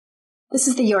This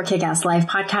is the Your Kick-Ass Life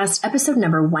podcast, episode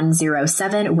number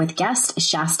 107 with guest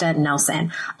Shasta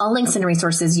Nelson. All links and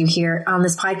resources you hear on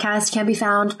this podcast can be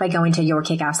found by going to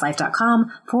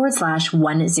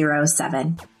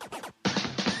yourkickasslife.com/107.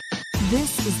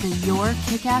 This is the Your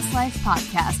Kick-Ass Life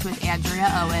podcast with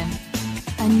Andrea Owen,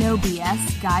 a no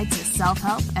BS guide to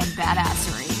self-help and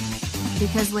badassery.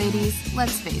 Because ladies,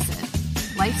 let's face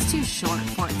it, life's too short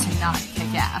for it to not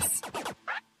kick ass.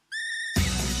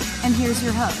 And here's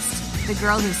your host, the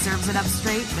girl who serves it up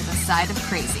straight with a side of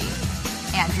crazy,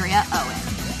 Andrea Owen.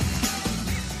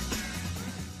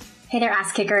 Hey there,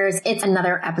 ass kickers. It's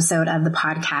another episode of the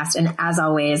podcast. And as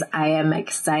always, I am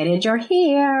excited you're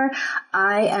here.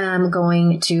 I am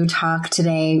going to talk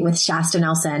today with Shasta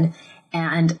Nelson.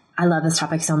 And I love this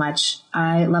topic so much.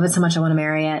 I love it so much. I want to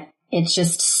marry it. It's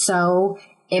just so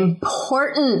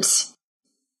important.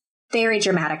 Very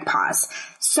dramatic pause.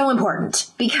 So important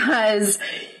because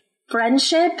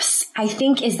friendships, I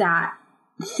think, is that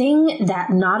thing that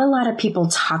not a lot of people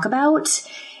talk about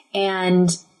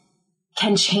and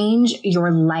can change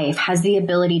your life, has the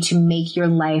ability to make your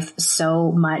life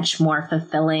so much more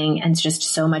fulfilling and just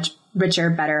so much richer,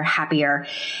 better, happier.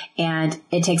 And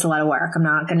it takes a lot of work. I'm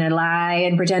not going to lie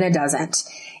and pretend it doesn't.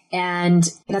 And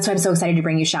that's why I'm so excited to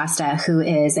bring you Shasta, who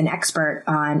is an expert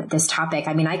on this topic.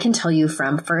 I mean, I can tell you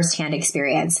from firsthand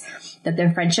experience that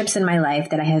the friendships in my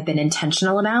life that I have been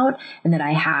intentional about and that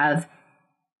I have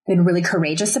been really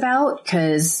courageous about,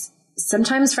 because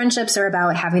sometimes friendships are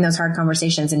about having those hard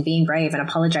conversations and being brave and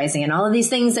apologizing and all of these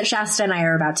things that Shasta and I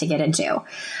are about to get into.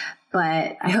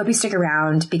 But I hope you stick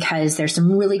around because there's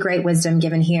some really great wisdom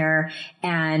given here,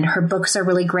 and her books are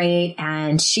really great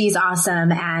and she's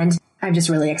awesome. And I'm just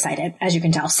really excited, as you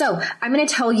can tell. So I'm going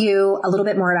to tell you a little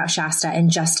bit more about Shasta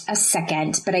in just a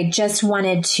second, but I just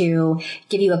wanted to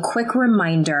give you a quick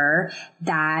reminder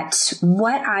that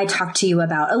what I talked to you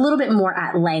about a little bit more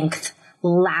at length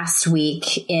last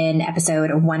week in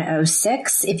episode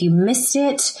 106. If you missed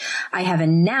it, I have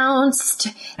announced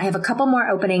I have a couple more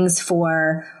openings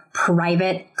for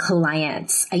private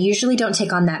clients. I usually don't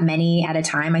take on that many at a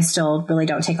time. I still really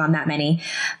don't take on that many,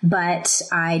 but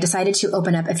I decided to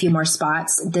open up a few more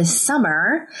spots this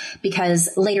summer because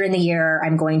later in the year,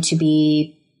 I'm going to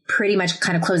be pretty much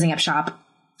kind of closing up shop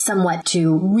somewhat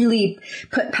to really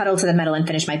put pedal to the metal and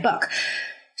finish my book.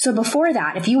 So before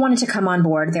that, if you wanted to come on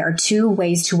board, there are two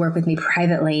ways to work with me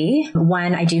privately.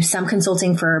 One, I do some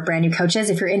consulting for brand new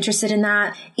coaches. If you're interested in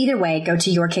that, either way, go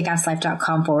to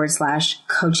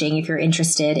yourkickasslife.com/coaching if you're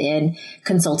interested in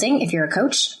consulting, if you're a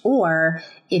coach, or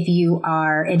if you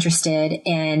are interested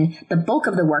in the bulk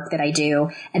of the work that I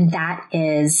do. And that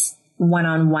is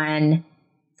one-on-one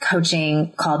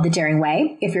coaching called The Daring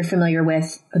Way. If you're familiar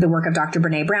with the work of Dr.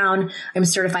 Brene Brown, I'm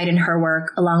certified in her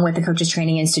work along with the Coaches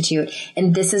Training Institute.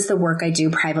 And this is the work I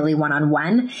do privately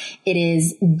one-on-one. It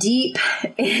is deep.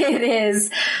 It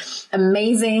is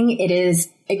amazing. It is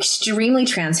extremely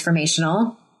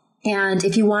transformational. And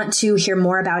if you want to hear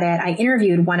more about it, I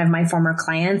interviewed one of my former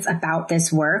clients about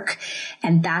this work,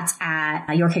 and that's at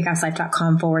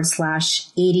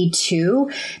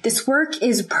yourkickasslife.com/82. This work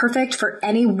is perfect for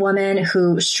any woman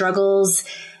who struggles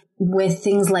with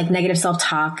things like negative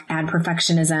self-talk and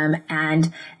perfectionism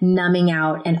and numbing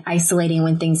out and isolating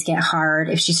when things get hard.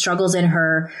 If she struggles in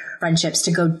her friendships,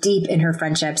 to go deep in her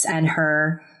friendships and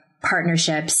her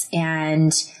partnerships,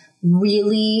 and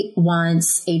really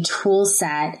wants a tool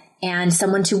set and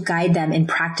someone to guide them in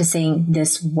practicing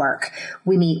this work.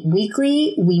 We meet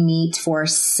weekly. We meet for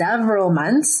several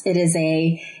months. It is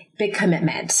a big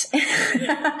commitment.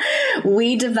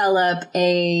 We develop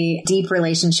a deep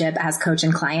relationship as coach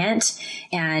and client.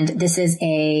 And this is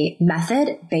a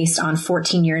method based on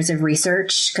 14 years of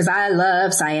research because I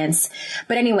love science.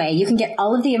 But anyway, you can get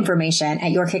all of the information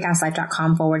at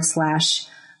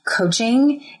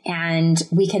yourkickasslife.com/coaching, and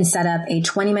we can set up a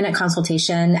 20-minute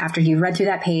consultation after you've read through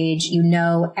that page. You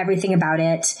know everything about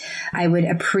it. I would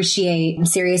appreciate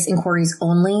serious inquiries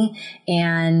only.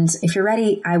 And if you're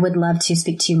ready, I would love to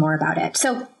speak to you more about it.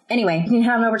 So anyway, you can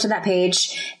head on over to that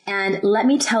page and let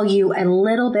me tell you a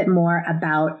little bit more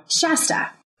about Shasta.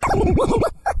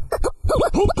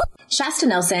 Shasta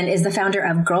Nelson is the founder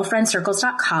of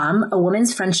GirlfriendCircles.com, a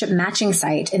women's friendship matching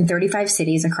site in 35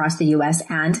 cities across the U.S.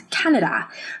 and Canada.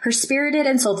 Her spirited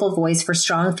and soulful voice for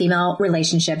strong female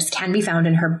relationships can be found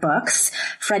in her books,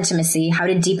 Friendtimacy, How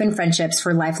to Deepen Friendships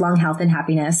for Lifelong Health and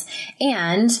Happiness,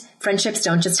 and Friendships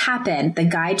Don't Just Happen, the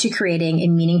guide to creating a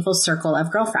meaningful circle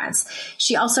of girlfriends.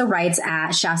 She also writes at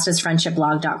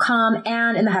shastasfriendshipblog.com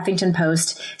and in the Huffington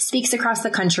Post, speaks across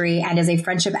the country, and is a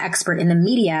friendship expert in the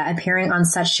media, appearing on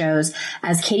such shows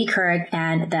as Katie Couric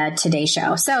and The Today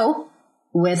Show. So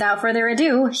without further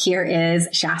ado, here is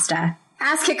Shasta.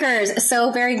 Ass Kickers,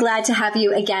 so very glad to have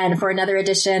you again for another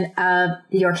edition of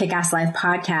Your Kick-Ass Life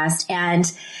podcast.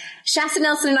 And Shasta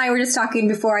Nelson and I were just talking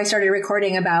before I started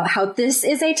recording about how this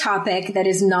is a topic that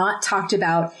is not talked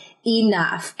about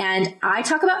enough. And I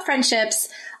talk about friendships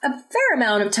a fair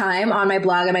amount of time on my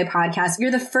blog and my podcast.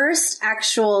 You're the first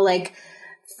actual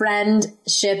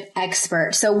friendship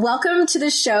expert. So welcome to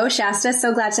the show, Shasta.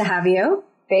 So glad to have you.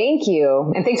 Thank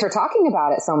you. And thanks for talking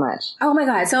about it so much. Oh my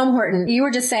God, so important. You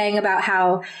were just saying about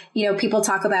how, people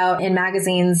talk about in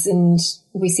magazines, and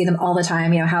we see them all the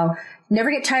time, how never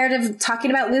get tired of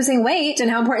talking about losing weight and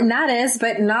how important that is,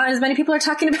 but not as many people are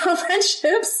talking about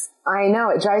friendships. I know,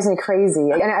 it drives me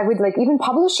crazy. And I would even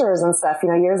publishers and stuff,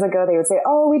 years ago, they would say,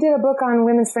 oh, we did a book on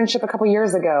women's friendship a couple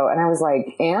years ago. And I was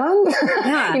like, and?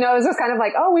 Yeah. It was just kind of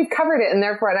like, oh, we've covered it. And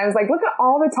therefore, and I was like, look at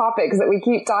all the topics that we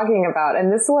keep talking about.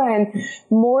 And this one,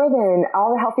 more than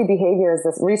all the healthy behaviors,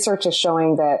 this research is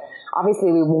showing that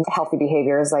obviously we want healthy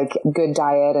behaviors like good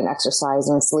diet and exercise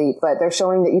and sleep, but they're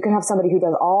showing that you can have somebody who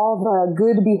does all the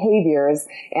good behaviors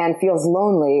and feels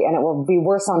lonely, and it will be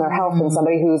worse on their health than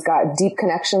somebody who's got deep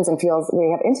connections and feels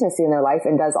they have intimacy in their life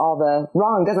and does all the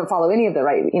wrong, doesn't follow any of the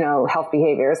right, health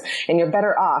behaviors. And you're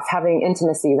better off having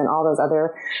intimacy than all those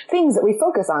other things that we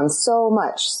focus on so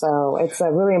much. So it's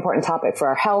a really important topic for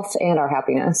our health and our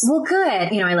happiness. Well,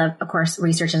 good. I love, of course,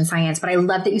 research and science, but I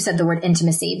love that you said the word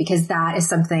intimacy, because that is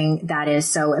something that is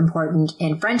so important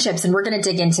in friendships. And we're going to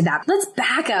dig into that. Let's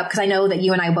back up, because I know that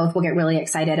you and I both will get really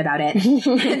excited about it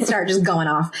and start just going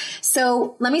off.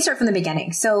 So let me start from the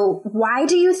beginning. So why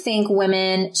do you think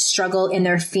women struggle in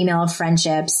their female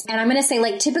friendships? And I'm going to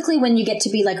say typically when you get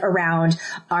to be around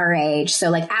our age,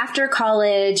 so after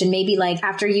college and maybe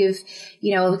after you've,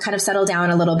 kind of settled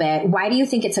down a little bit, why do you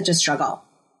think it's such a struggle?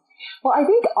 Well, I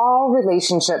think all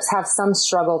relationships have some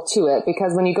struggle to it,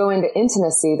 because when you go into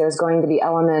intimacy, there's going to be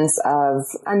elements of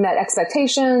unmet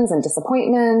expectations and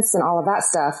disappointments and all of that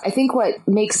stuff. I think what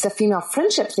makes the female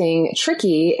friendship thing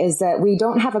tricky is that we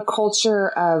don't have a culture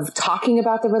of talking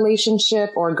about the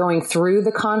relationship or going through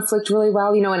the conflict really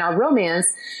well. In our romance,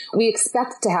 we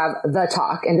expect to have the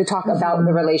talk and to talk about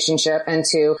the relationship and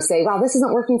to say, wow, this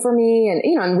isn't working for me. And,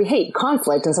 and we hate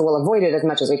conflict, and so we'll avoid it as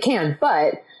much as we can.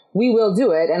 But we will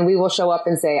do it, and we will show up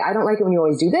and say, I don't like it when you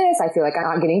always do this. I feel like I'm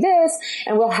not getting this.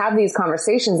 And we'll have these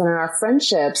conversations. And in our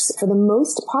friendships, for the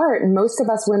most part, most of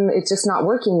us, when it's just not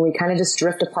working, we kind of just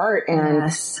drift apart.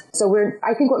 And so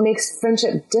I think what makes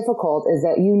friendship difficult is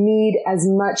that you need as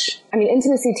much,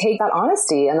 intimacy takes that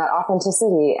honesty and that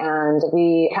authenticity. And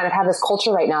we kind of have this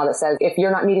culture right now that says, if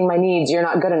you're not meeting my needs, you're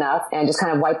not good enough, and just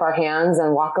kind of wipe our hands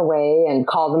and walk away and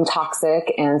call them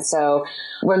toxic. And so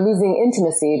we're losing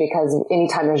intimacy because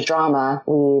anytime there's drama,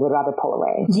 we would rather pull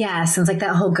away. Yes. It's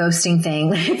that whole ghosting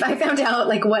thing. I found out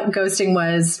what ghosting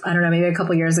was, I don't know, maybe a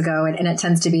couple years ago. And it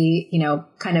tends to be,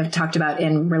 kind of talked about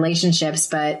in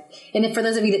relationships. And for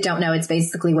those of you that don't know, it's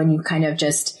basically when you kind of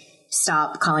just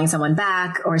stop calling someone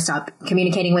back or stop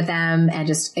communicating with them and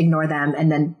just ignore them.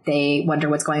 And then they wonder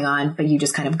what's going on, but you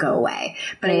just kind of go away.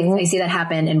 But I see that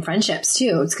happen in friendships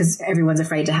too. It's because everyone's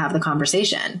afraid to have the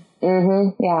conversation.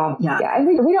 Yeah. I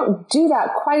think we don't do that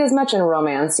quite as much in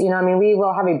romance. We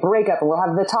will have a breakup and we'll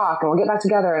have the talk and we'll get back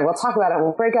together and we'll talk about it and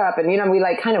we'll break up. And,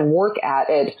 we kind of work at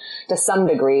it to some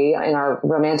degree in our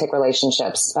romantic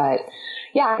relationships. But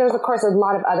yeah, there's of course a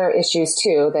lot of other issues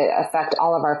too that affect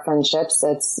all of our friendships.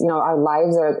 It's, our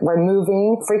lives we're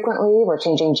moving frequently. We're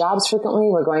changing jobs frequently.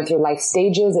 We're going through life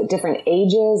stages at different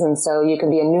ages. And so you can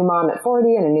be a new mom at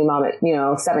 40 and a new mom at,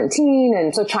 17.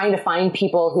 And so trying to find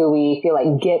people who we feel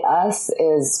like get us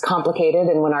is complicated.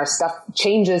 And when our stuff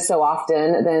changes so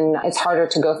often, then it's harder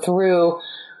to go through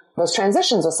those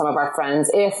transitions with some of our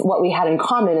friends if what we had in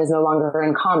common is no longer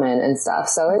in common and stuff.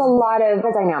 So it's a lot of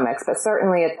dynamics, but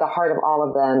certainly at the heart of all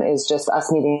of them is just us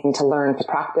needing to learn to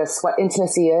practice what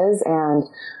intimacy is and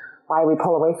why we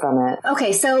pull away from it.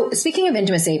 Okay. So speaking of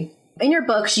intimacy, in your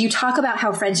books, you talk about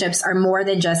how friendships are more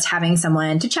than just having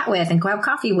someone to chat with and go have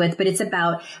coffee with, but it's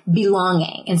about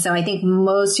belonging. And so I think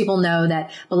most people know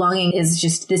that belonging is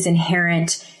just this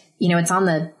inherent, it's on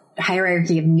the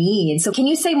hierarchy of needs. So can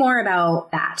you say more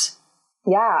about that?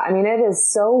 Yeah. It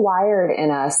is so wired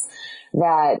in us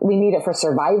that we need it for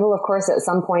survival, of course, at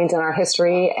some point in our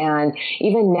history. And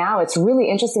even now, it's really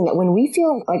interesting that when we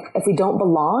feel like if we don't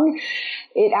belong,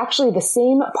 it actually, the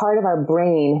same part of our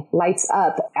brain lights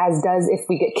up as does if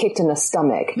we get kicked in the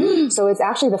stomach. So it's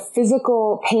actually the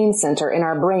physical pain center in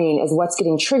our brain is what's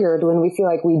getting triggered when we feel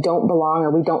like we don't belong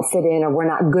or we don't fit in or we're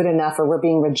not good enough or we're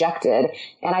being rejected.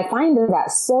 And I find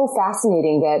that so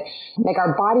fascinating that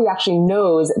our body actually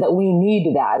knows that we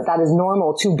need that. That is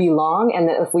normal to belong. And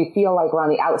that if we feel like we're on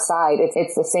the outside,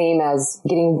 it's the same as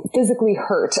getting physically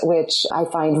hurt, which I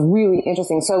find really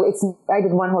interesting. So I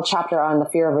did one whole chapter on the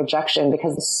fear of rejection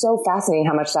because it's so fascinating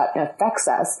how much that affects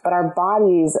us. But our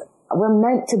bodies, we're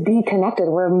meant to be connected.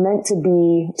 We're meant to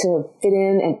fit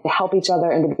in and to help each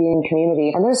other and to be in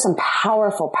community. And there's some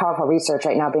powerful, powerful research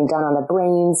right now being done on the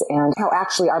brains and how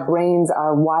actually our brains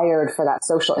are wired for that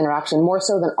social interaction more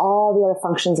so than all the other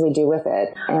functions we do with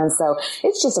it. And so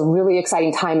it's just a really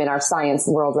exciting time in our science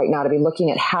world right now to be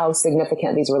looking at how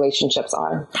significant these relationships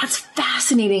are. That's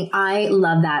fascinating. I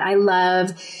love that.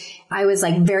 I was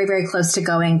like very, very close to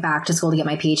going back to school to get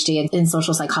my PhD in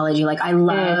social psychology. Like I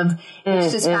love,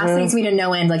 it just fascinates me to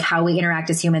no end, like how we interact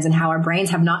as humans and how our brains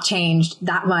have not changed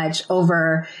that much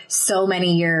over so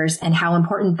many years and how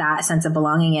important that sense of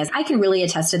belonging is. I can really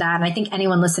attest to that. And I think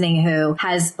anyone listening who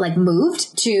has like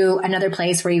moved to another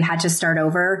place where you had to start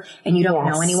over and you don't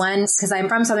know anyone, because I'm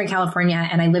from Southern California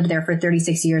and I lived there for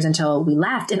 36 years until we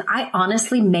left. And I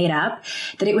honestly made up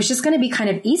that it was just going to be kind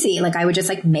of easy. Like I would just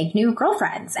like make new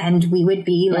girlfriends and we would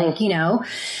be like, you know,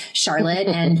 Charlotte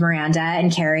and Miranda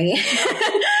and Carrie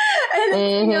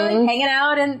and, you know, like hanging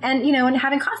out and, you know, and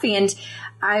having coffee. And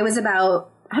I was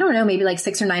about, I don't know, maybe like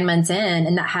 6 or 9 months in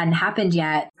and that hadn't happened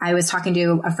yet. I was talking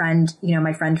to a friend, you know,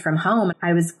 my friend from home.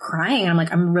 I was crying and I'm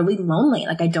like, I'm really lonely.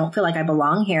 Like, I don't feel like I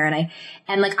belong here.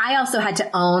 And like, I also had to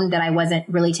own that I wasn't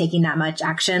really taking that much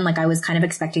action. Like I was kind of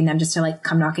expecting them just to like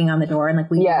come knocking on the door and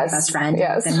like, we'd be my best friend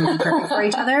and we'd be perfect for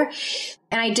each other.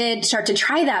 And I did start to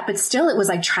try that, but still it was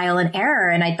like trial and error.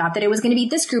 And I thought that it was going to be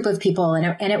this group of people and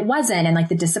it wasn't. And like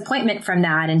the disappointment from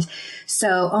that. And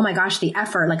so, oh my gosh, the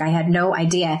effort, like I had no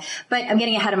idea, but I'm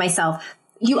getting ahead of myself.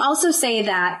 You also say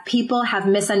that people have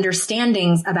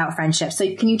misunderstandings about friendship.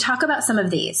 So can you talk about some of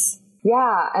these?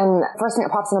 Yeah. And first thing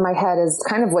that pops into my head is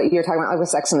kind of what you're talking about, like with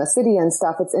Sex and the City and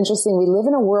stuff. It's interesting. We live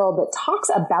in a world that talks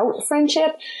about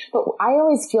friendship, but I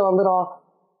always feel a little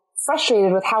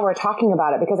frustrated with how we're talking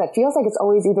about it because it feels like it's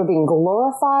always either being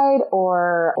glorified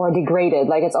or degraded.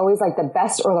 Like it's always like the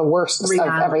best or the worst of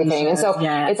everything. And so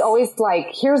it's always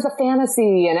like, here's the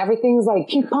fantasy and everything's like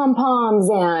pink pom-poms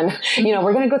and, you know,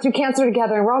 we're going to go through cancer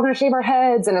together and we're all going to shave our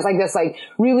heads. And it's like this, like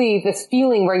really this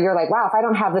feeling where you're like, wow, if I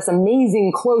don't have this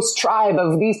amazing close tribe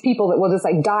of these people that will just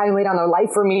like die and lay down their life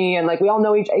for me. And like we all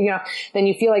know each, you know, then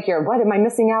you feel like what am I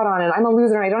missing out on? And I'm a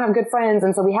loser and I don't have good friends.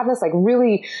 And so we have this like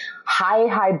really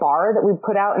high bar that we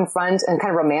put out in front and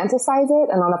kind of romanticize it.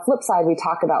 And on the flip side, we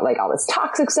talk about like all this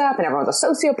toxic stuff and everyone's a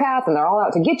sociopath and they're all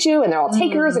out to get you and they're all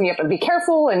takers and you have to be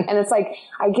careful. And it's like,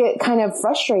 I get kind of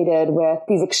frustrated with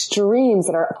these extremes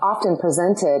that are often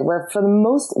presented where for the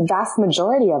most vast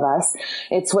majority of us,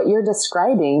 it's what you're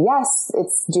describing. Yes,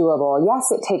 it's doable.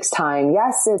 Yes, it takes time.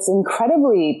 Yes, it's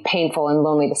incredibly painful and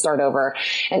lonely to start over.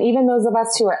 And even those of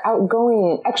us who are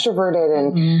outgoing and extroverted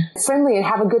and friendly and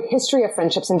have a good history of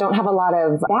friendships and don't have a lot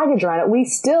of baggage around it, we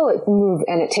still move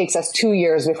and it takes us 2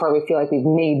 years before we feel like we've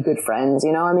made good friends.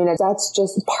 You know, I mean, that's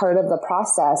just part of the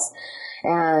process.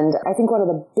 And I think one of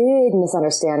the big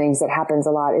misunderstandings that happens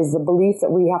a lot is the belief that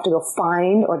we have to go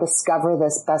find or discover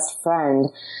this best friend.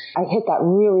 I hit that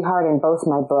really hard in both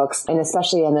my books, and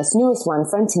especially in this newest one,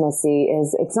 Friendtimacy,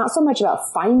 is it's not so much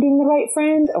about finding the right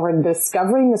friend or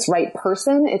discovering this right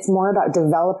person. It's more about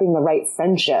developing the right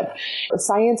friendship.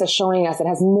 Science is showing us it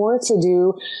has more to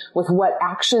do with what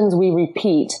actions we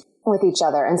repeat with each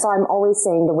other. And so I'm always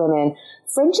saying to women,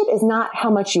 friendship is not how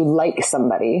much you like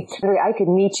somebody. I could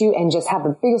meet you and just have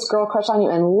the biggest girl crush on you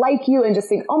and like you and just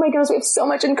think, oh my goodness, we have so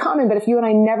much in common. But if you and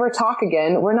I never talk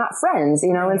again, we're not friends,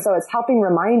 you know? And so it's helping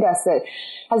remind us that it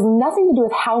has nothing to do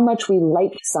with how much we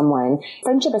like someone.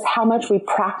 Friendship is how much we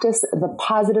practice the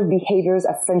positive behaviors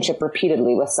of friendship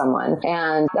repeatedly with someone.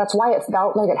 And that's why it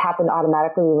felt like it happened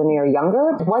automatically when we were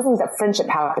younger. It wasn't that friendship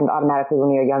happened automatically when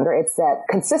we were younger. It's that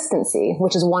consistency,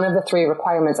 which is one of the 3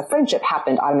 requirements of friendship,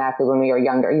 happened automatically when we were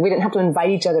younger. We didn't have to invite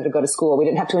each other to go to school. We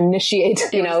didn't have to initiate,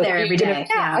 you know, there every day.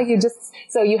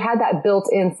 So you had that built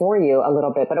in for you a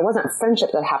little bit, but it wasn't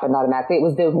friendship that happened automatically. It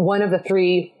was one of the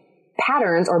 3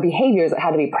 patterns or behaviors that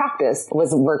had to be practiced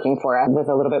was working for us with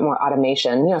a little bit more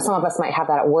automation. You know, some of us might have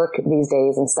that at work these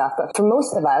days and stuff, but for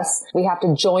most of us, we have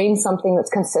to join something that's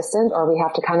consistent or we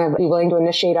have to kind of be willing to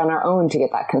initiate on our own to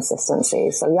get that consistency.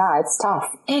 So yeah, it's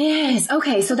tough. It is.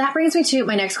 Okay. So that brings me to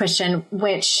my next question,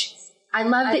 which I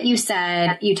love that you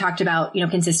said, you talked about, you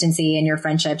know, consistency in your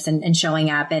friendships and showing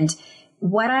up. And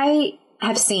what I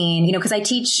have seen, you know, because I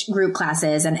teach group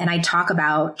classes and I talk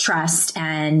about trust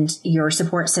and your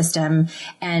support system.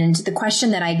 And the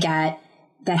question that I get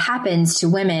that happens to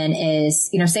women is,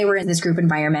 you know, say we're in this group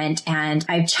environment and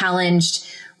I've challenged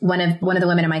one of the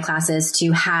women in my classes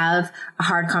to have a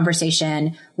hard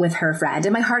conversation with her friend.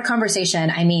 And by hard conversation,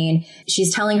 I mean,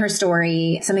 she's telling her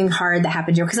story, something hard that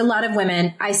happened to her. Because a lot of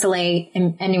women isolate,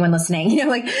 and anyone listening,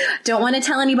 like don't want to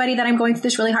tell anybody that I'm going through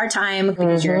this really hard time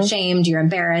because you're ashamed, you're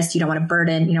embarrassed, you don't want to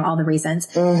burden, all the reasons.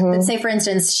 But say, for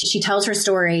instance, she tells her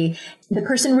story, the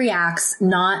person reacts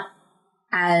not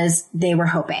as they were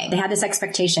hoping. They had this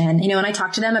expectation, and I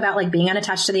talked to them about like being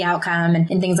unattached to the outcome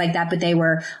and things like that, but they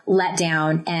were let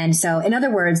down. And so in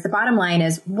other words, the bottom line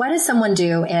is, what does someone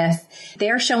do if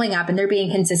they're showing up and they're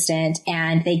being consistent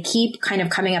and they keep kind of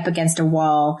coming up against a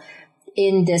wall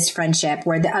in this friendship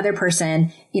where the other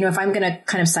person, if I'm going to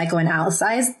kind of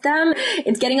psychoanalyze them,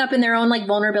 it's getting up in their own like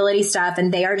vulnerability stuff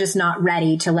and they are just not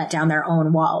ready to let down their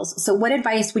own walls. So what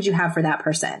advice would you have for that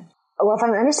person? Well, if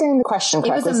I'm understanding the question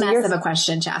correctly. It was a mess of a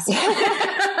question, Chastity.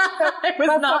 It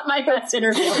was not my best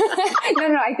interview.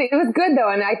 No, I think it was good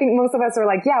though. And I think most of us are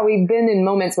like, yeah, we've been in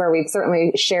moments where we've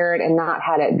certainly shared and not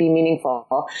had it be meaningful.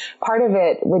 Part of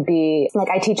it would be, like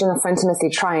I teach in the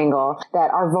Friendtimacy triangle,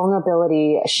 that our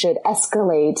vulnerability should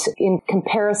escalate in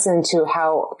comparison to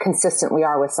how consistent we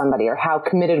are with somebody or how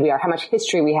committed we are, how much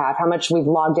history we have, how much we've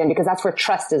logged in, because that's where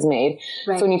trust is made.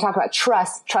 Right. So when you talk about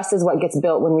trust is what gets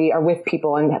built when we are with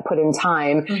people and put in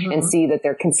time and see that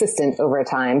they're consistent over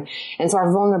time. And so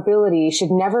our vulnerability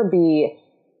should never be,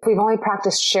 if we've only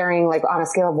practiced sharing like on a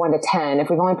scale of 1 to 10, if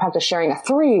we've only practiced sharing a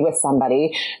 3 with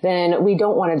somebody, then we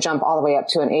don't want to jump all the way up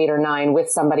to an 8 or 9 with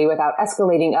somebody without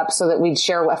escalating up so that we'd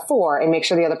share a 4 and make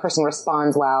sure the other person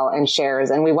responds well and shares.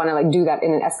 And we want to like do that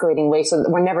in an escalating way so that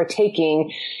we're never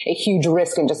taking a huge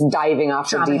risk and just diving off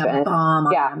the deep end.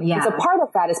 Yeah. So part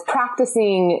of that is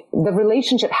practicing, the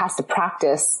relationship has to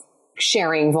practice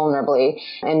sharing vulnerably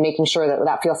and making sure that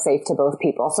that feels safe to both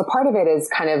people. So part of it is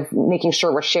kind of making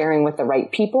sure we're sharing with the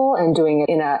right people and doing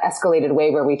it in an escalated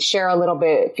way where we share a little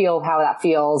bit, feel how that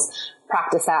feels,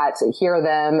 practice that, hear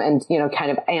them, and, kind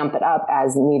of amp it up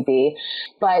as need be.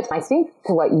 But I think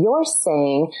to what you're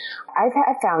saying, I've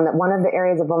found that one of the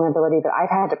areas of vulnerability that I've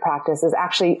had to practice is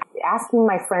actually asking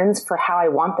my friends for how I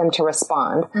want them to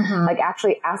respond, like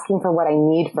actually asking for what I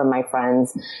need from my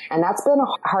friends. And that's been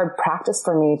a hard practice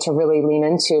for me to really lean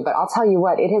into. But I'll tell you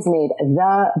what, it has made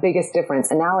the biggest difference.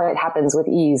 And now it happens with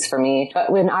ease for me. But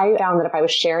when I found that if I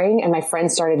was sharing and my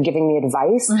friends started giving me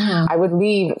advice, I would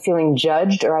leave feeling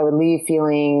judged or I would leave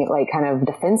feeling like kind of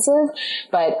defensive.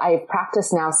 But I've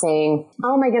practiced now saying,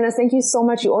 oh my goodness, thank you so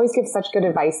much. You always give such good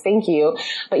advice. Thank you.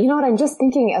 But you know what? I'm just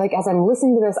thinking, like, as I'm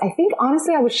listening to this, I think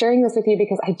honestly, I was sharing this with you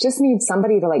because I just need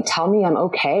somebody to like tell me I'm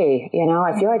okay.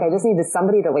 I feel like I just needed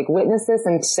somebody to like witness this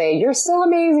and say, you're still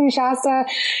amazing, Shasta.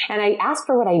 And I ask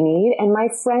for what I need. And my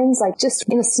friends, like, just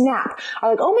in a snap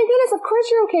are like, oh my goodness, of course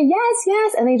you're okay.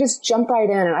 Yes. And they just jump right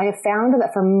in. And I have found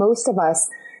that for most of us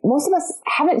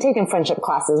haven't taken friendship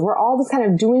classes. We're all just kind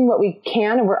of doing what we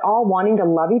can and we're all wanting to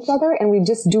love each other and we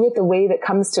just do it the way that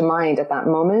comes to mind at that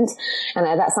moment. And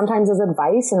that sometimes is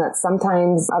advice and that's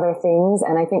sometimes other things.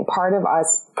 And I think part of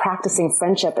us practicing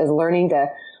friendship is learning to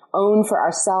own for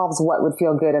ourselves what would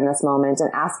feel good in this moment and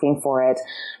asking for it.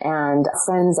 And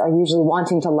friends are usually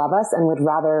wanting to love us and would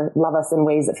rather love us in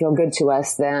ways that feel good to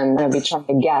us than be trying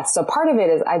to guess. So part of it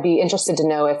is I'd be interested to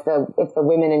know if the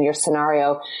women in your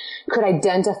scenario could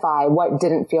identify what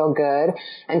didn't feel good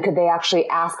and could they actually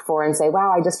ask for and say,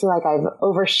 wow, I just feel like I've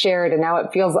overshared and now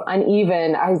it feels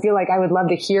uneven. I feel like I would love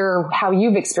to hear how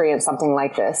you've experienced something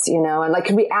like this, and like,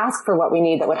 could we ask for what we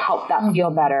need that would help that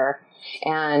feel better?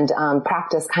 And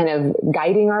practice kind of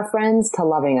guiding our friends to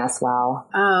loving us well.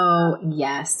 Oh,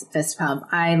 yes. Fist pump.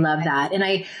 I love that. And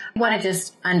I want to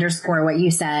just underscore what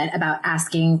you said about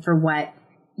asking for what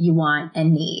you want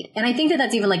and need. And I think that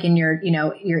that's even like in your,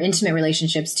 your intimate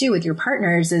relationships too with your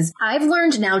partners is I've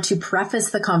learned now to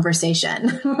preface the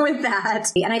conversation with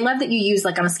that. And I love that you use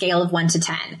like on a scale of 1 to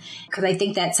 10, because I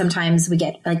think that sometimes we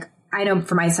get like, I know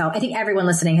for myself, I think everyone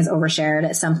listening has overshared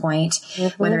at some point,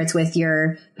 whether it's with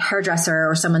your hairdresser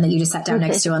or someone that you just sat down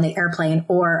next to on the airplane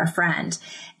or a friend.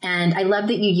 And I love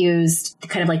that you used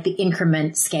kind of like the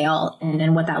increment scale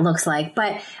and what that looks like.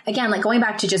 But again, like going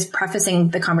back to just prefacing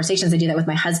the conversations, I do that with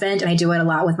my husband and I do it a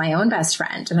lot with my own best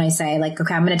friend. And I say like,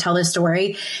 okay, I'm going to tell this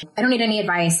story. I don't need any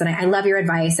advice and I love your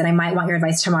advice and I might want your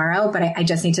advice tomorrow, but I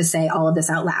just need to say all of this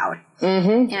out loud.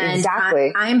 And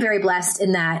exactly. I am very blessed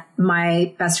in that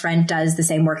my best friend does the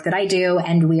same work that I do.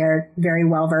 And we are very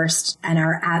well versed and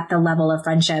are at the level of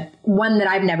friendship, one that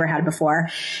I've never had before.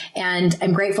 And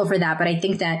I'm grateful for that. But I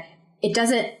think that it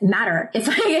doesn't matter if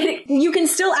you can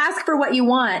still ask for what you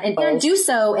want and do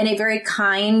so in a very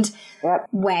kind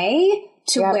way,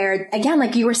 to where, again,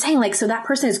 like you were saying, like, so that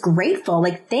person is grateful.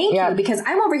 Like, thank you, because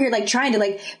I'm over here like trying to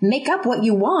like make up what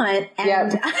you want.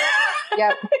 And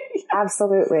Yep.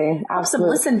 Absolutely. Helps them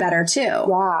listen better too.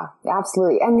 Yeah,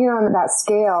 absolutely. And on that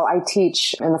scale, I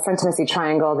teach in the Friend-to-Intimacy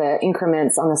Triangle, the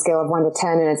increments on the scale of 1 to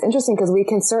 10. And it's interesting because we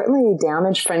can certainly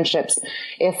damage friendships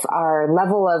if our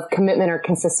level of commitment or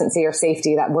consistency or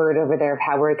safety, that word over there,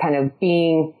 how we're kind of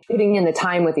putting in the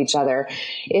time with each other.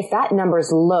 If that number is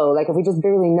low, like if we just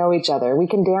barely know each other, we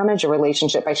can damage a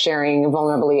relationship by sharing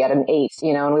vulnerability at an 8,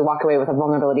 and we walk away with a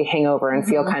vulnerability hangover and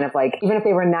feel kind of like, even if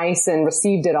they were nice and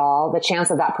received it all, the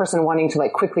chance of that person wanting to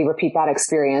like quickly repeat that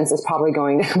experience is probably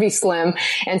going to be slim.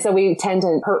 And so we tend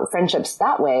to hurt friendships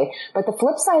that way. But the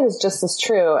flip side is just as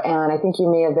true. And I think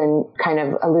you may have been kind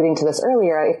of alluding to this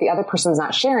earlier. If the other person's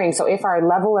not sharing, so if our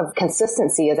level of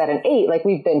consistency is at an 8, like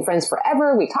we've been friends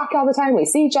forever, we talk all the time, we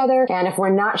see each other. And if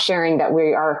we're not sharing that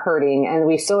we are hurting and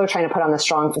we still are trying to put on the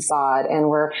strong facade and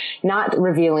we're not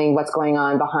revealing what's going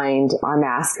on behind our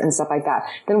mask and stuff like that,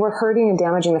 then we're hurting and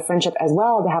damaging the friendship as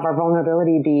well to have our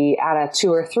vulnerability be at a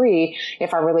 2 or 3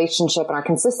 if our relationship and our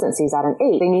consistency is at an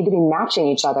 8. They need to be matching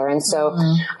each other. And so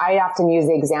I often use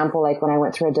the example, like when I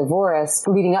went through a divorce,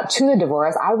 leading up to the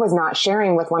divorce, I was not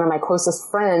sharing with one of my closest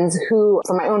friends who,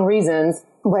 for my own reasons,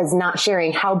 was not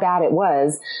sharing how bad it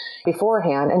was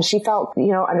beforehand. And she felt,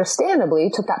 understandably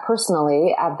took that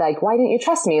personally of like, why didn't you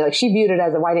trust me? Like she viewed it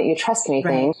as a, why didn't you trust me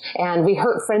thing. And we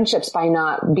hurt friendships by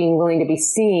not being willing to be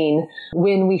seen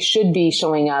when we should be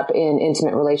showing up in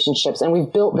intimate relationships. And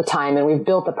we've built the time and we've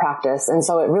built the practice. And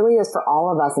so it really is for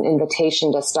all of us an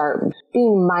invitation to start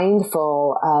being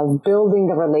mindful of building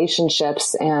the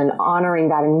relationships and honoring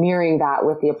that and mirroring that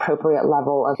with the appropriate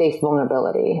level of safe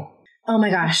vulnerability. Oh my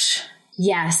gosh.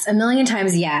 Yes. A million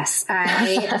times. Yes.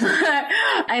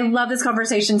 I love this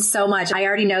conversation so much. I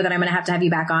already know that I'm going to have you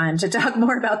back on to talk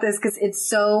more about this because it's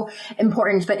so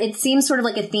important, but it seems sort of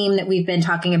like a theme that we've been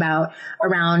talking about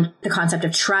around the concept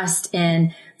of trust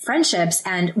in friendships.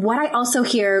 And what I also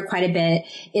hear quite a bit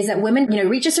is that women,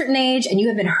 reach a certain age and you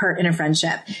have been hurt in a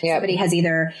friendship. Yep. Somebody has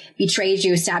either betrayed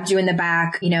you, stabbed you in the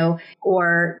back,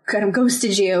 or kind of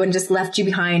ghosted you and just left you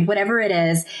behind, whatever it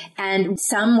is. And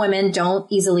some women don't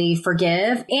easily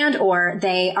forgive or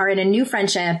they are in a new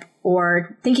friendship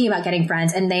or thinking about getting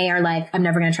friends and they are like, I'm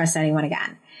never going to trust anyone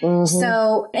again. Mm-hmm.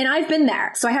 So, and I've been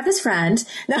there. So I have this friend,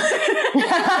 not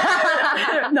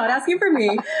asking for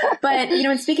me, but,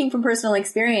 in speaking from personal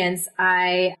experience,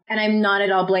 and I'm not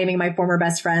at all blaming my former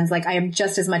best friends. Like I am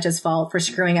just as much as fault for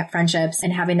screwing up friendships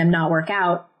and having them not work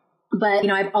out. But,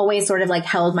 I've always sort of like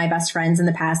held my best friends in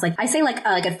the past. Like I say like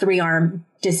a 3-arm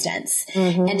distance.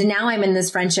 Mm-hmm. And now I'm in this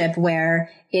friendship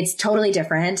where it's totally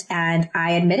different. And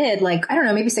I admitted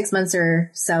maybe 6 months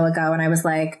or so ago. And I was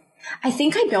like, I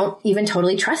think I don't even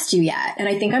totally trust you yet. And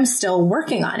I think I'm still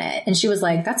working on it. And she was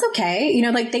like, that's okay.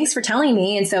 Thanks for telling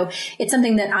me. And so it's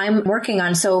something that I'm working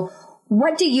on. So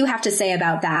what do you have to say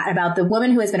about that, about the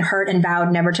woman who has been hurt and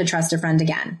vowed never to trust a friend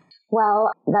again?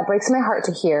 Well, that breaks my heart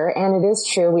to hear. And it is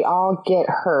true. We all get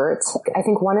hurt. I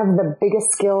think one of the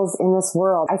biggest skills in this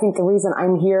world, I think the reason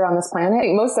I'm here on this planet,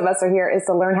 most of us are here, is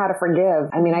to learn how to forgive.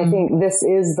 I mean, I think this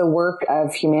is the work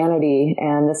of humanity.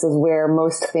 And this is where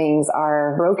most things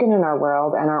are broken in our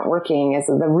world and aren't working. Is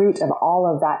the root of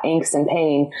all of that angst and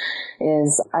pain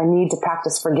is our need to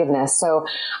practice forgiveness. So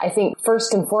I think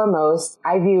first and foremost,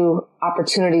 I view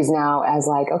opportunities now as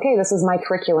like, okay, this is my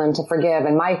curriculum to forgive.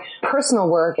 And my personal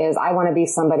work is I want to be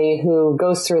somebody who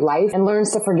goes through life and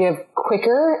learns to forgive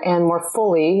quicker and more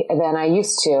fully than I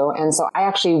used to. And so I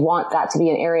actually want that to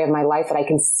be an area of my life that I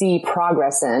can see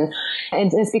progress in.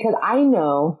 And it's because I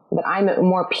know that I'm at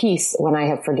more peace when I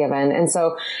have forgiven. And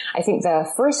so I think the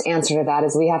first answer to that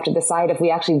is we have to decide if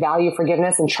we actually value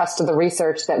forgiveness and trust to the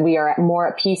research that we are more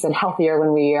at peace and healthier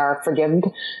when we are forgiven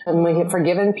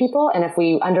people. And if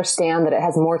we understand that it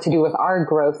has more to do with our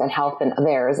growth and health than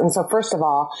theirs. And so first of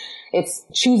all, it's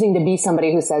choosing to be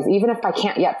somebody who says, even if I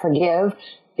can't yet forgive,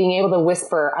 being able to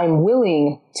whisper, I'm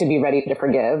willing to be ready to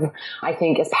forgive, I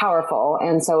think is powerful.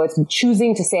 And so it's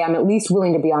choosing to say, I'm at least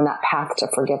willing to be on that path to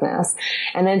forgiveness.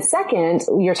 And then second,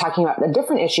 you're talking about a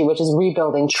different issue, which is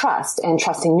rebuilding trust and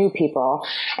trusting new people.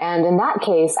 And in that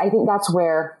case, I think that's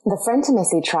where the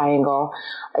Friend-to-Intimacy Triangle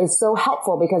is so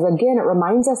helpful because again, it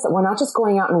reminds us that we're not just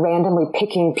going out and randomly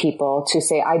picking people to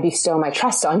say, I bestow my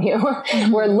trust on you.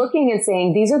 Mm-hmm. We're looking and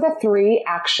saying, these are the 3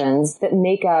 actions that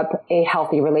make up a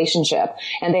healthy relationship.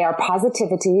 And they are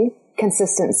positivity,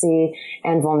 consistency,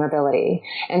 and vulnerability.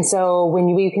 And so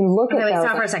when we can look at those...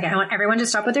 Stop for a second. I want everyone to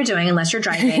stop what they're doing unless you're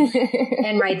driving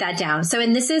and write that down. So,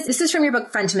 and this is from your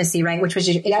book, Friend-to-Intimacy, right? Which was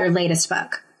your latest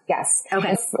book. Yes.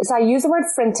 Okay. So I use the word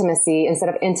frientimacy instead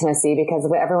of intimacy because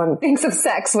everyone thinks of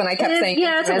sex when I kept saying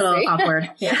yeah, it's a little awkward.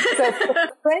 Yeah. So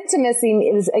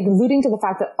frientimacy is alluding to the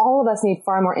fact that all of us need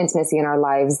far more intimacy in our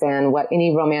lives than what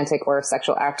any romantic or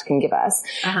sexual act can give us.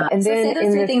 And so say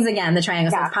those three things again, the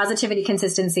triangle. So it's positivity,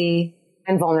 consistency,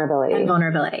 and vulnerability.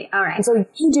 All right. And so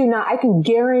I can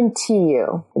guarantee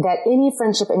you that any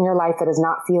friendship in your life that is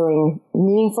not feeling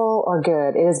meaningful or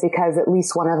good, it is because at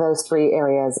least one of those three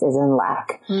areas is in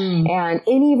lack. And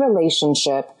any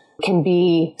relationship can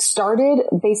be started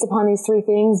based upon these three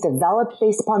things, developed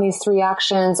based upon these three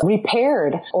actions,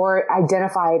 repaired or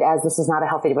identified as this is not a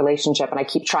healthy relationship and I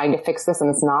keep trying to fix this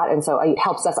and it's not. And so it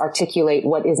helps us articulate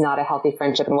what is not a healthy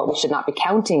friendship and what we should not be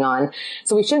counting on.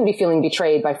 So we shouldn't be feeling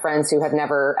betrayed by friends who have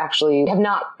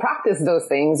not practiced those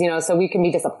things, so we can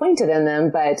be disappointed in them,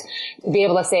 but be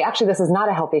able to say, actually, this is not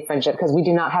a healthy friendship because we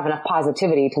do not have enough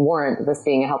positivity to warrant this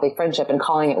being a healthy friendship and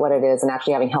calling it what it is and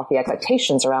actually having healthy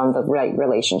expectations around the right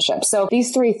relationship. So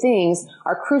these three things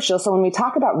are crucial. So when we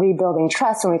talk about rebuilding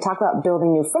trust, when we talk about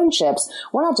building new friendships,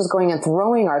 we're not just going and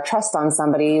throwing our trust on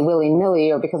somebody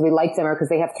willy-nilly or because we like them or because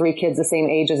they have 3 kids the same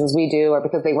ages as we do or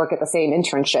because they work at the same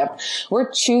internship.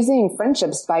 We're choosing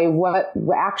friendships by what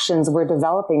actions we're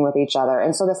developing with each other.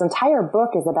 And so this entire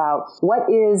book is about what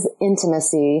is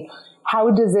intimacy,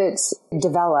 how does it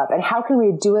develop, and how can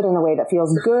we do it in a way that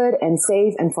feels good and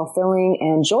safe and fulfilling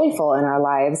and joyful in our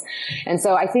lives? And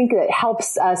so I think it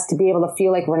helps us to be able to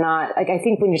feel like we're not, I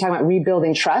think when you're talking about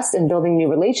rebuilding trust and building new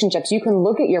relationships, you can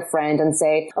look at your friend and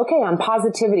say, okay, on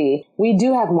positivity, we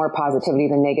do have more positivity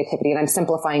than negativity. And I'm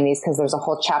simplifying these because there's a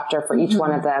whole chapter for each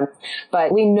one of them.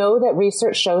 But we know that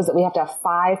research shows that we have to have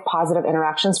 5 positive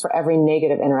interactions for every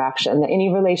negative interaction, that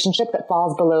any relationship that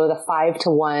falls below the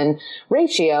 5-to-1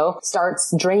 ratio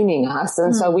starts draining us.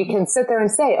 And so we can sit there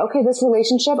and say, okay, this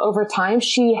relationship over time,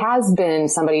 she has been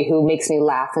somebody who makes me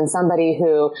laugh and somebody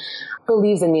who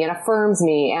believes in me and affirms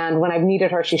me. And when I've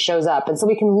needed her, she shows up. And so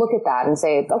we can look at that and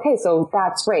say, okay, so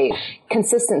that's great.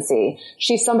 Consistency.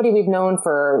 She's somebody we've known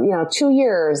for, 2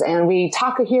 years and we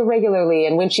talk here regularly.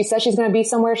 And when she says she's going to be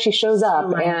somewhere, she shows up.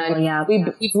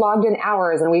 We've logged in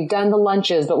hours and we've done the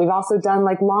lunches, but we've also done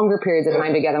like longer periods of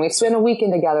time together. And we've spent a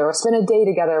weekend together or spent a day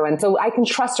together. And so I can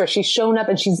trust her. She's shown up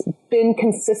and she's been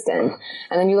consistent.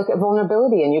 And then you look at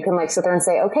vulnerability and you can sit there and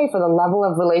say, okay, for the level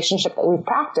of relationship that we've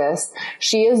practiced,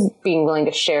 she is being willing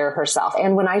to share herself.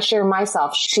 And when I share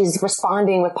myself, she's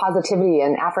responding with positivity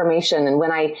and affirmation. And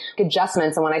when I make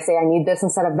adjustments and when I say I need this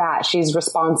instead of that, she's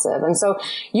responsive. And so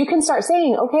you can start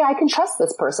saying, okay, I can trust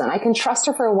this person. I can trust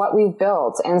her for what we've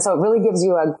built. And so it really gives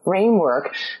you a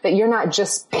framework that you're not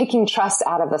just picking trust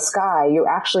out of the sky. You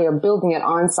actually are building it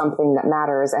on something that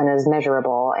matters and is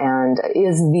measurable and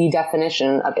is the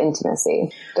definition of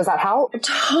intimacy. Does that help?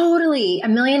 Totally. A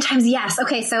million times. Yes.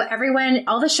 Okay. So everyone,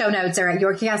 all the show notes are at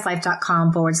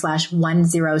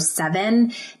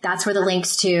yourkickasslife.com/107. That's where the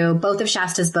links to both of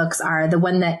Shasta's books are. The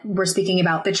one that we're speaking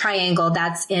about, The Triangle,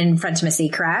 that's in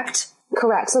Frientimacy, correct?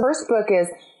 Correct. So the first book is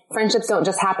Friendships Don't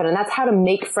Just Happen, and that's how to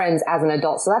make friends as an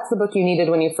adult. So that's the book you needed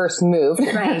when you first moved.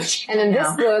 Right. And then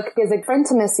this book is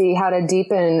Frientimacy, How to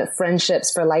Deepen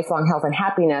Friendships for Lifelong Health and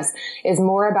Happiness, is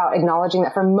more about acknowledging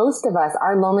that for most of us,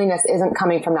 our loneliness isn't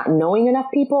coming from not knowing enough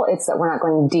people. It's that we're not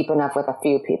going deep enough with a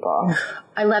few people.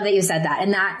 I love that you said that.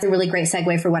 And that's a really great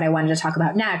segue for what I wanted to talk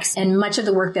about next. And much of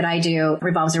the work that I do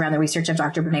revolves around the research of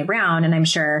Dr. Brene Brown, and I'm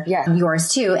sure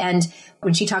yours too. And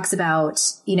when she talks about,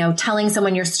 telling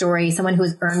someone your story, someone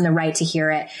who's earned the right to hear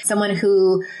it, someone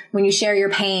who, when you share your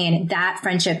pain, that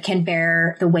friendship can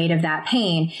bear the weight of that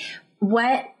pain.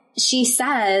 What she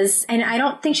says, and I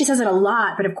don't think she says it a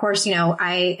lot, but of course,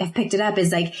 I have picked it up,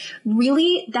 is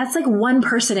really, that's one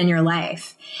person in your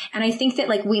life. And I think that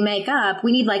we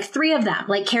we need 3 of them,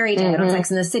 like Carrie did on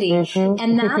Sex and the City.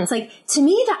 And that's to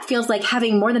me, that feels like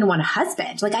having more than one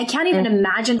husband. I can't even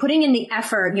imagine putting in the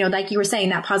effort, like you were saying,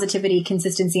 that positivity,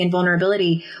 consistency, and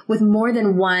vulnerability with more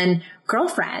than one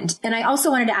girlfriend. And I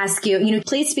also wanted to ask you,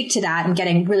 please speak to that. I'm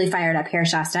getting really fired up here,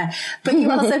 Shasta, but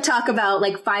you also talk about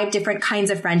 5 different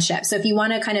kinds of friendships. So if you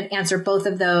want to kind of answer both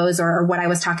of those or what I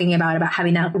was talking about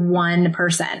having that one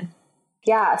person.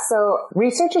 Yeah. So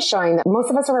research is showing that most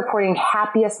of us are reporting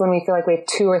happiest when we feel like we have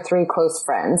 2 or 3 close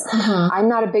friends. I'm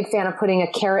not a big fan of putting a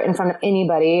carrot in front of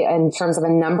anybody in terms of a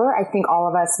number. I think all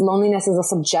of us, loneliness is a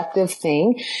subjective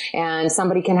thing, and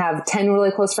somebody can have 10 really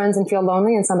close friends and feel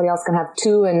lonely, and somebody else can have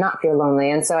 2 and not feel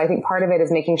lonely. And so I think part of it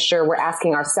is making sure we're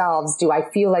asking ourselves, do I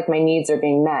feel like my needs are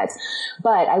being met?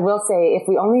 But I will say, if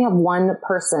we only have one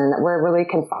person that we're really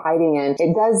confiding in,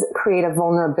 it does create a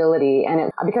vulnerability,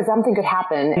 and because something could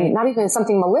happen, and not even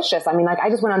something malicious. I mean, like I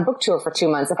just went on book tour for 2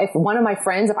 months. If one of my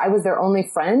friends, if I was their only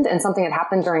friend and something had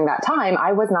happened during that time,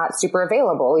 I was not super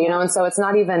available, you know, and so it's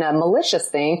not even a malicious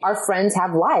thing. Our friends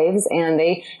have lives and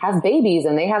they have babies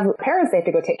and they have parents they have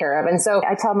to go take care of. And so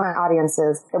I tell my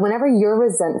audiences that whenever you're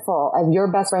resentful of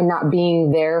your best friend not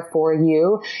being there for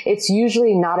you, it's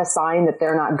usually not a sign that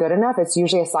they're not good enough. It's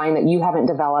usually a sign that you haven't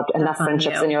developed enough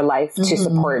friendships in your life to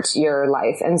support your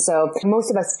life. And so most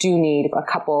of us do need a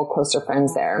couple closer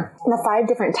friends there. The 5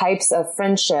 different types of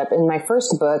friendship in my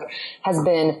first book has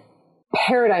been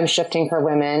paradigm shifting for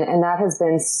women. And that has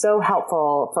been so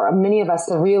helpful for many of us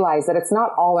to realize that it's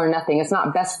not all or nothing. It's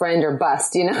not best friend or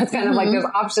bust, you know, it's kind of like there's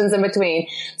options in between.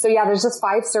 So yeah, there's just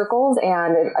 5 circles,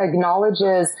 and it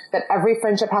acknowledges that every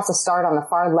friendship has to start on the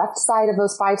far left side of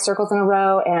those 5 circles in a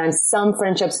row. And some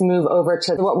friendships move over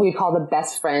to what we call the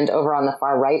best friend over on the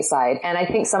far right side. And I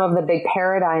think some of the big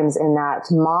paradigms in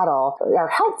that model are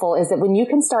helpful is that when you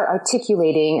can start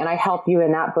articulating, and I help you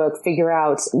in that book figure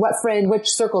out what friend, which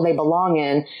circle they belong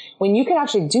in, when you can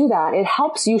actually do that, it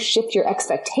helps you shift your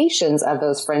expectations of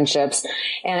those friendships,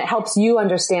 and it helps you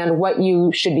understand what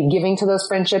you should be giving to those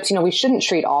friendships. You know, we shouldn't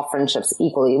treat all friendships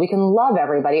equally. We can love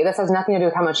everybody. This has nothing to do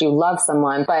with how much you love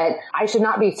someone, but I should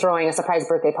not be throwing a surprise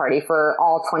birthday party for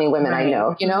all 20 women I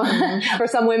know, you know, for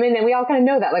some women, and we all kind of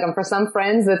know that. Like, for some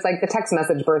friends, it's like the text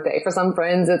message birthday. For some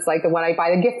friends, it's like the one I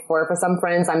buy the gift for. For some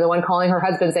friends, I'm the one calling her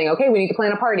husband saying, okay, we need to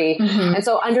plan a party. And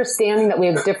so understanding that we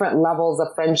have different levels of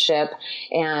friendship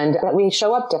and that we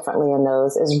show up differently in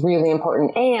those is really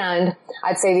important. And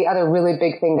I'd say the other really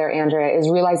big thing there, Andrea, is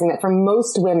realizing that for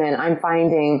most women, I'm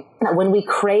finding that when we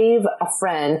crave a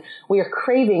friend, we are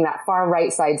craving that far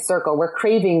right side circle. We're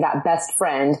craving that best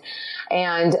friend.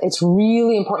 And it's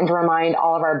really important to remind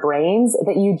all of our brains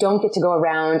that you don't get to go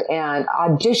around and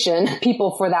audition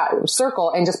people for that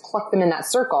circle and just pluck them in that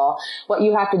circle. What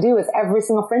you have to do is every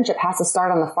single friendship has to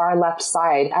start on the far left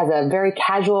side as a very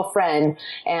casual friend,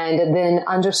 and then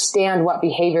understand what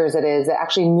behaviors it is that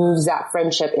actually moves that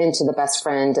friendship into the best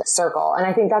friend circle. And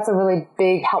I think that's a really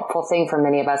big, helpful thing for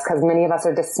many of us, because many of us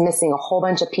are dismissing a whole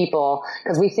bunch of people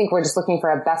because we think we're just looking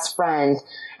for a best friend.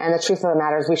 And the truth of the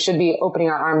matter is we should be opening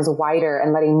our arms wider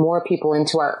and letting more people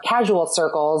into our casual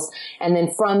circles. And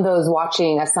then from those,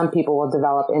 watching as some people will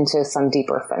develop into some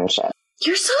deeper friendship.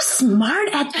 You're so smart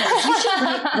at this. You should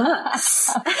write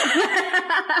books.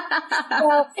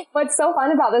 Well, what's so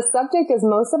fun about this subject is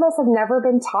most of us have never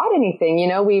been taught anything. You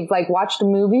know, we've like watched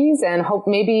movies and hope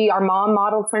maybe our mom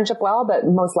modeled friendship well, but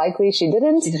most likely she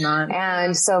didn't. She did not.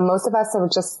 And so most of us are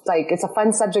just like, it's a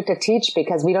fun subject to teach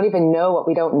because we don't even know what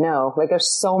we don't know. Like there's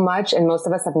so much, and most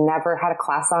of us have never had a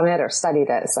class on it or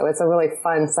studied it. So it's a really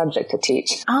fun subject to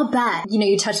teach. I'll bet, you know,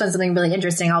 you touched on something really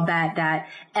interesting. I'll bet that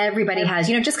everybody has,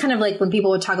 you know, just kind of like when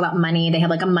people would talk about money, they have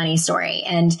like a money story.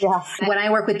 And when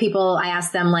I work with people, I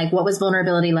ask them like, what was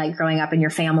vulnerability like growing up in your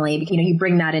family? You know, you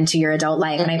bring that into your adult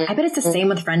life. And I bet it's the same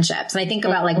with friendships. And I think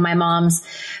about like my mom's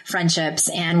friendships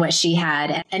and what she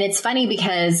had. And it's funny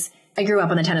because I grew up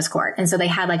on the tennis court. And so they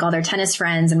had like all their tennis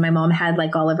friends, and my mom had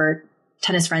like all of her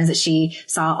tennis friends that she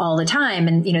saw all the time.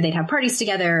 And, you know, they'd have parties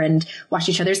together and watch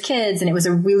each other's kids. And it was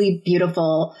a really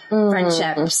beautiful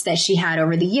friendships that she had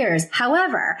over the years.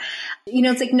 However, you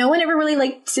know, it's like no one ever really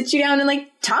like sits you down and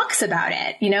like talks about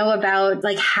it, you know, about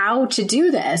like how to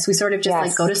do this. We sort of just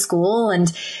like go to school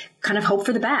and kind of hope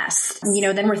for the best. You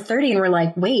know, then we're 30 and we're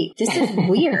like, wait, this is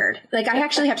weird. Like I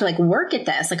actually have to like work at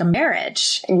this, like a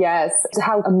marriage. Yes.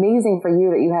 How amazing for you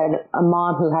that you had a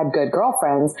mom who had good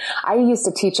girlfriends. I used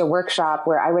to teach a workshop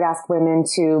where I would ask women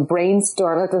to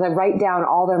brainstorm, like to write down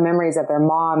all their memories of their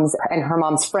moms and her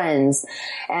mom's friends.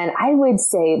 And I would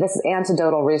say, this is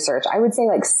anecdotal research, I would say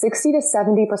like 60 to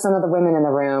 70% of the women in the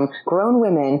room, grown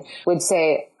women, would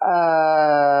say,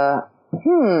 wow,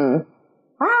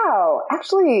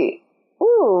 actually,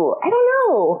 I don't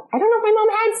know. I don't know if my mom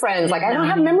had friends. Like, I don't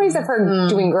have memories of her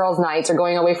doing girls' nights or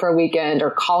going away for a weekend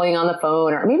or calling on the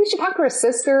phone, or maybe she talked to her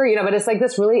sister, you know, but it's like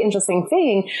this really interesting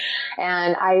thing.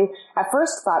 And I at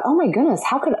first thought, oh my goodness,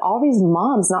 how could all these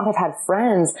moms not have had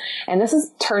friends? And this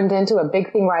has turned into a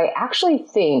big thing where I actually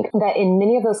think that in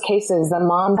many of those cases, the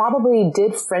mom probably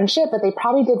did friendship, but they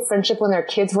probably did friendship when their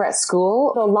kids were at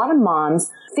school. So a lot of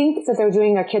moms think that they're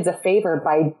doing their kids a favor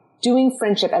by doing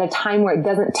friendship at a time where it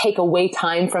doesn't take away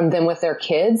time from them with their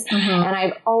kids. And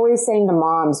I've always saying to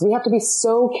moms, we have to be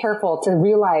so careful to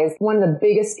realize one of the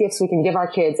biggest gifts we can give our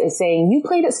kids is saying, you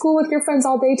played at school with your friends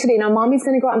all day today. Now mommy's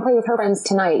going to go out and play with her friends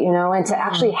tonight, you know, and to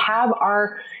actually have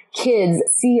our kids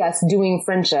see us doing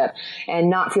friendship and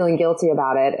not feeling guilty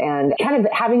about it, and kind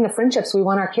of having the friendships we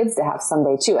want our kids to have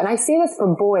someday too. And I see this for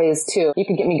boys too. You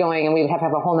could get me going and we would have to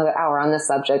have a whole nother hour on this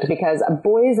subject, because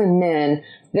boys and men,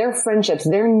 their friendships,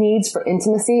 their needs for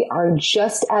intimacy are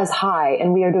just as high,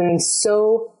 and we are doing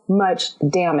so much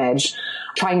damage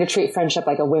trying to treat friendship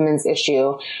like a women's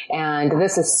issue. And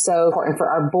this is so important for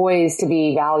our boys to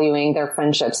be valuing their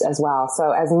friendships as well.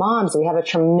 So as moms, we have a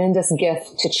tremendous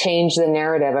gift to change the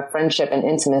narrative of friendship and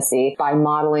intimacy by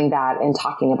modeling that and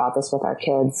talking about this with our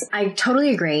kids. I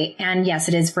totally agree. And yes,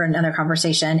 it is for another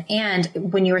conversation. And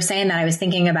when you were saying that, I was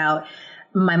thinking about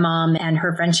my mom and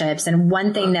her friendships. And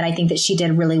one thing that I think that she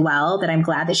did really well, that I'm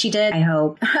glad that she did, I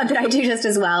hope that I do just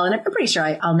as well. And I'm pretty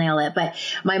sure I'll nail it. But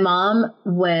my mom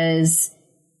was,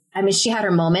 I mean, she had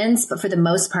her moments, but for the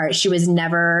most part, she was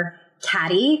never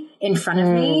catty in front of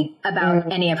me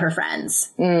about any of her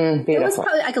friends. It was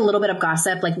probably like a little bit of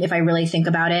gossip, like if I really think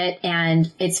about it. And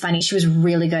it's funny, she was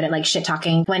really good at like shit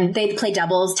talking when they'd play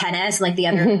doubles tennis, like the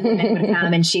other women would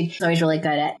come, and she's always really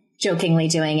good at jokingly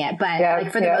doing it. But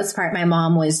like for the most part, my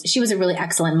mom she was a really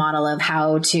excellent model of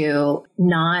how to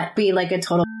not be like a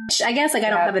total, I guess, like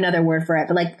I don't have another word for it,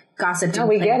 but like gossip. No,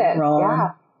 we get it.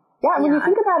 Yeah, when you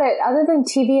think about it, other than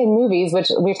TV and movies,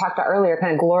 which we talked about earlier,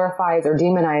 kind of glorifies or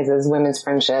demonizes women's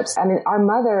friendships. I mean, our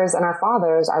mothers and our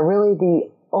fathers are really the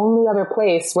only other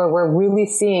place where we're really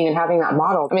seeing and having that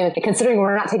model. I mean, considering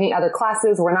we're not taking other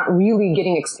classes, we're not really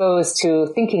getting exposed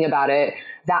to thinking about it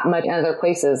that much in other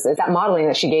places. That modeling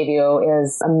that she gave you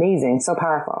is amazing, so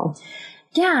powerful.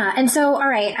 Yeah. And so, all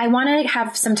right, I want to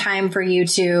have some time for you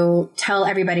to tell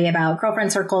everybody about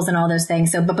girlfriend circles and all those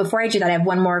things. So, but before I do that, I have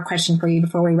one more question for you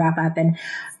before we wrap up. And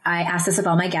I ask this of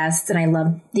all my guests, and I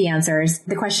love the answers.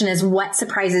 The question is, what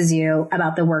surprises you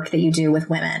about the work that you do with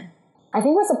women? I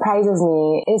think what surprises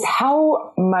me is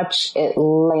how much it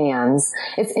lands.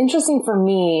 It's interesting for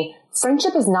me.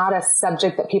 Friendship is not a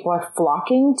subject that people are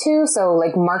flocking to. So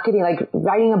like marketing, like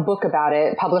writing a book about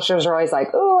it, publishers are always like,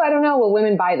 oh, I don't know, will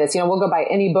women buy this? You know, we'll go buy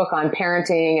any book on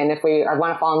parenting. And if we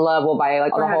want to fall in love, we'll buy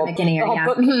like the whole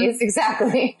bookcase.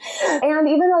 Exactly. And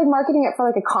even like marketing it for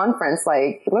like a conference,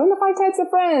 like learn the 5 types of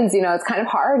friends. You know, it's kind of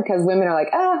hard because women are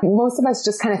like, most of us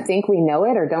just kind of think we know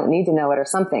it or don't need to know it or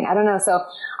something. I don't know. So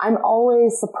I'm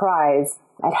always surprised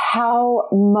at how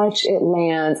much it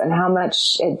lands and how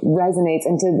much it resonates,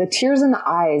 and to the tears in the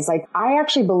eyes. Like, I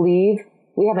actually believe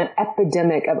we have an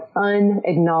epidemic of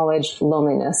unacknowledged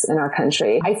loneliness in our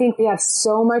country. I think we have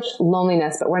so much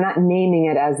loneliness, but we're not naming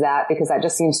it as that because that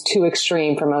just seems too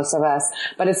extreme for most of us.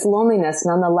 But it's loneliness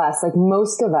nonetheless. Like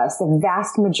most of us, the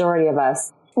vast majority of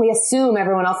us, we assume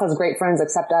everyone else has great friends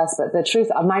except us, but the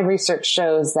truth of my research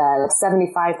shows that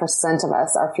 75% of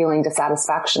us are feeling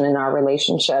dissatisfaction in our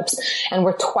relationships, and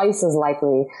we're twice as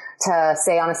likely to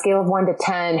say on a scale of 1 to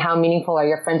 10, how meaningful are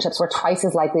your friendships? We're twice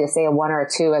as likely to say a 1 or a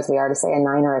 2 as we are to say a 9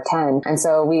 or a 10. And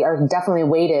so we are definitely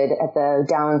weighted at the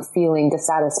down feeling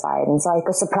dissatisfied. And so like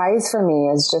the surprise for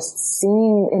me is just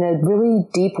seeing in a really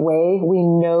deep way, we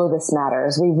know this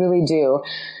matters. We really do.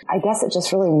 I guess it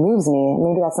just really moves me.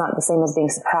 Maybe that's not the same as being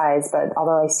surprised, but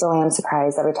although I still am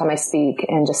surprised every time I speak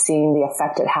and just seeing the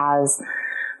effect it has,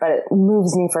 but it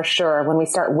moves me for sure when we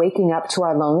start waking up to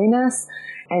our loneliness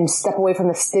and step away from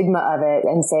the stigma of it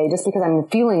and say, just because I'm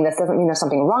feeling this doesn't mean there's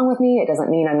something wrong with me. It doesn't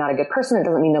mean I'm not a good person. It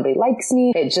doesn't mean nobody likes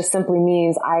me. It just simply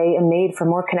means I am made for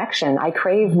more connection. I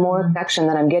crave more connection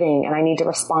than I'm getting, and I need to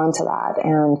respond to that.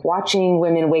 And watching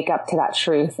women wake up to that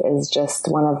truth is just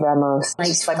one of the most,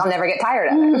 like I'll never get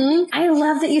tired of it. I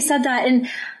love that you said that. And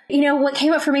you know, what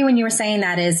came up for me when you were saying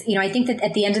that is, you know, I think that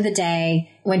at the end of the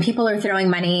day, when people are throwing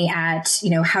money at, you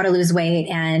know, how to lose weight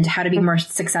and how to be more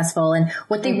successful, and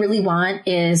what they really want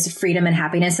is freedom and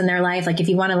happiness in their life. Like if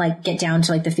you want to like get down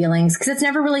to like the feelings, because it's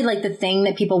never really like the thing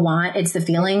that people want. It's the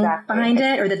feeling behind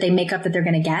it, or that they make up that they're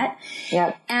going to get.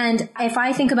 Yeah. And if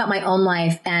I think about my own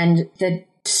life and the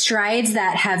strides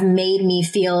that have made me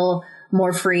feel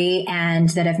more free and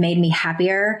that have made me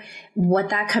happier, what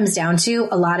that comes down to,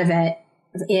 a lot of it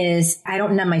is I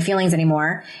don't numb my feelings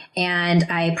anymore, and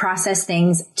I process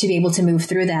things to be able to move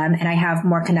through them, and I have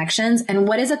more connections. And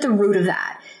what is at the root of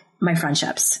that? My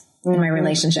friendships and my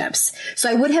relationships. So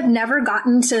I would have never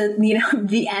gotten to, you know,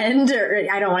 the end, or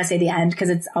I don't want to say the end because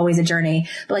it's always a journey,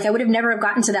 but like I would have never have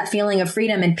gotten to that feeling of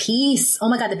freedom and peace. Oh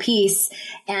my God, the peace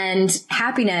and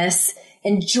happiness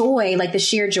and joy, like the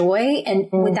sheer joy, and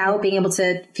without being able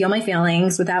to feel my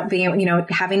feelings, without being, you know,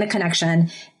 having the connection.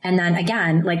 And then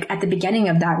again, like at the beginning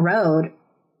of that road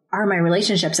are my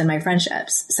relationships and my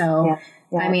friendships. So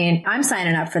I mean, I'm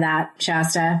signing up for that,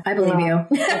 Shasta. I believe you.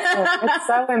 It's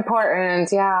so important.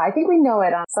 Yeah. I think we know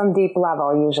it on some deep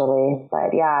level usually,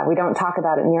 but yeah, we don't talk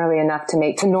about it nearly enough to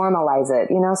normalize it,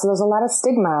 so there's a lot of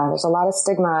stigma. There's a lot of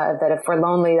stigma that if we're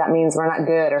lonely, that means we're not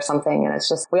good or something. And it's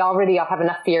just, we already all have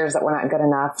enough fears that we're not good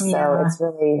enough. So it's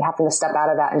really having to step out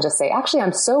of that and just say, actually,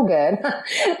 I'm so good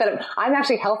that I'm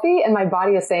actually healthy and my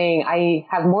body is saying I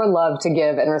have more love to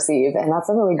give and receive. And that's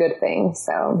a really good thing.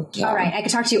 So, yeah. All right. I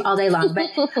could talk to you all day long, but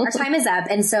our time is up.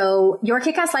 And so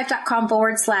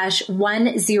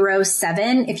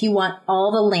yourkickasslife.com/107 if you want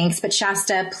all the links. But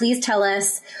Shasta, please tell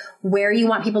us where you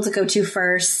want people to go to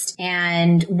first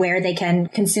and where they can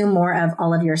consume more of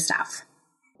all of your stuff.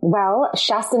 Well,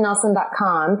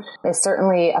 ShastaNelson.com is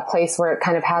certainly a place where it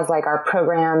kind of has like our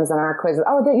programs and our quizzes.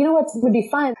 Oh, you know what would be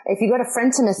fun? If you go to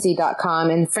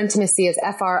Frientimacy.com, and Frientimacy is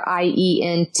Frientimacy,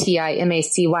 and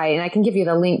I can give you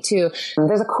the link too.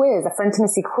 There's a quiz, a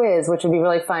Frientimacy quiz, which would be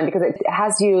really fun because it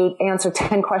has you answer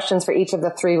 10 questions for each of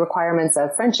the 3 requirements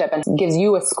of friendship and gives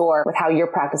you a score with how you're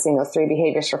practicing those 3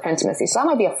 behaviors for Frientimacy. So that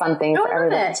might be a fun thing for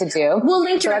everyone to do. We'll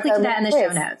link directly to that in the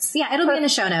show notes. Yeah, it'll be in the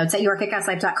show notes at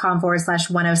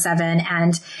yourkickasslife.com/107.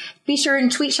 And be sure and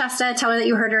tweet Shasta, tell her that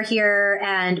you heard her here,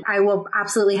 and I will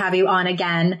absolutely have you on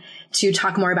again to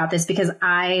talk more about this because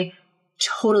I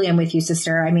totally am with you,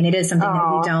 sister. I mean, it is something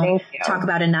that we don't talk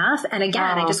about enough. And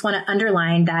again, I just want to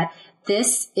underline that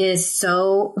this is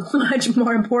so much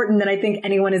more important than I think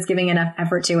anyone is giving enough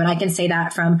effort to. And I can say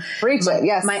that from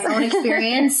my own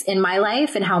experience in my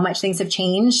life and how much things have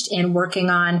changed in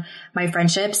working on my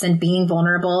friendships and being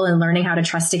vulnerable and learning how to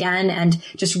trust again and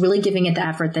just really giving it the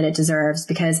effort that it deserves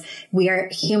because we are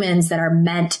humans that are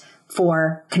meant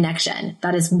for connection.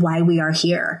 That is why we are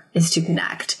here, is to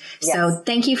connect. Yes. So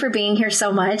thank you for being here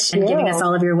so much and giving us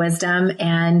all of your wisdom.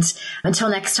 And until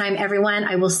next time, everyone,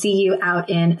 I will see you out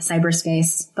in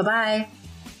cyberspace. Bye-bye.